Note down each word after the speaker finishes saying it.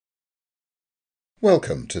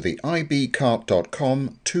Welcome to the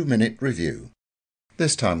ibcart.com 2-minute review.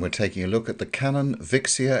 This time we're taking a look at the Canon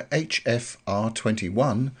VIXIA HF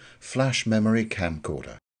R21 flash memory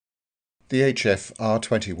camcorder. The HF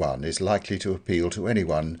R21 is likely to appeal to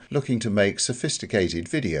anyone looking to make sophisticated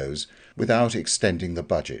videos without extending the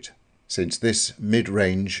budget, since this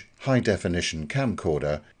mid-range, high-definition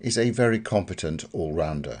camcorder is a very competent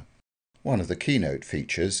all-rounder. One of the keynote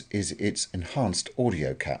features is its enhanced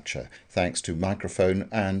audio capture thanks to microphone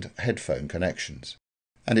and headphone connections.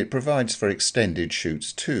 And it provides for extended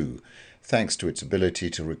shoots too, thanks to its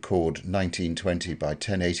ability to record 1920 by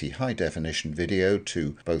 1080 high-definition video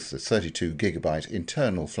to both the 32GB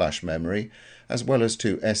internal flash memory as well as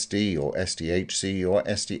to SD or SDHC or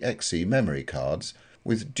SDXC memory cards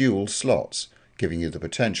with dual slots, giving you the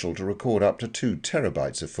potential to record up to 2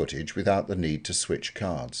 terabytes of footage without the need to switch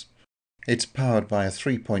cards. It's powered by a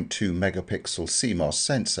 3.2 megapixel CMOS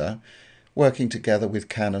sensor, working together with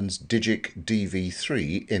Canon's Digic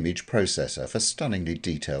DV3 image processor for stunningly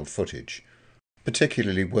detailed footage.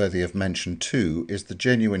 Particularly worthy of mention too is the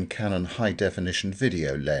genuine Canon high-definition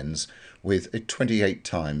video lens with a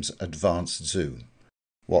 28x advanced zoom.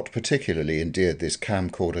 What particularly endeared this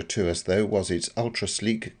camcorder to us though was its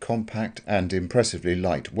ultra-sleek, compact and impressively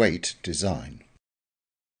lightweight design.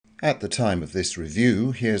 At the time of this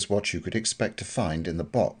review, here's what you could expect to find in the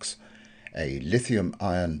box: a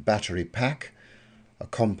lithium-ion battery pack, a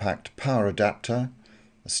compact power adapter,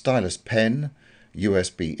 a stylus pen,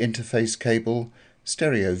 USB interface cable,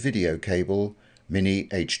 stereo video cable, mini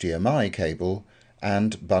HDMI cable,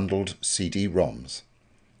 and bundled CD-ROMs.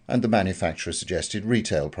 And the manufacturer suggested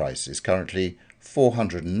retail price is currently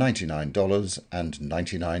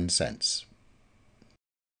 $499.99.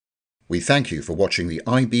 We thank you for watching the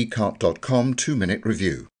ibcart.com 2-minute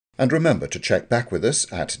review. And remember to check back with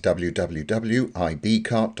us at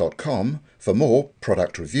www.ibcart.com for more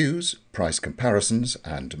product reviews, price comparisons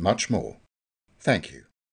and much more. Thank you.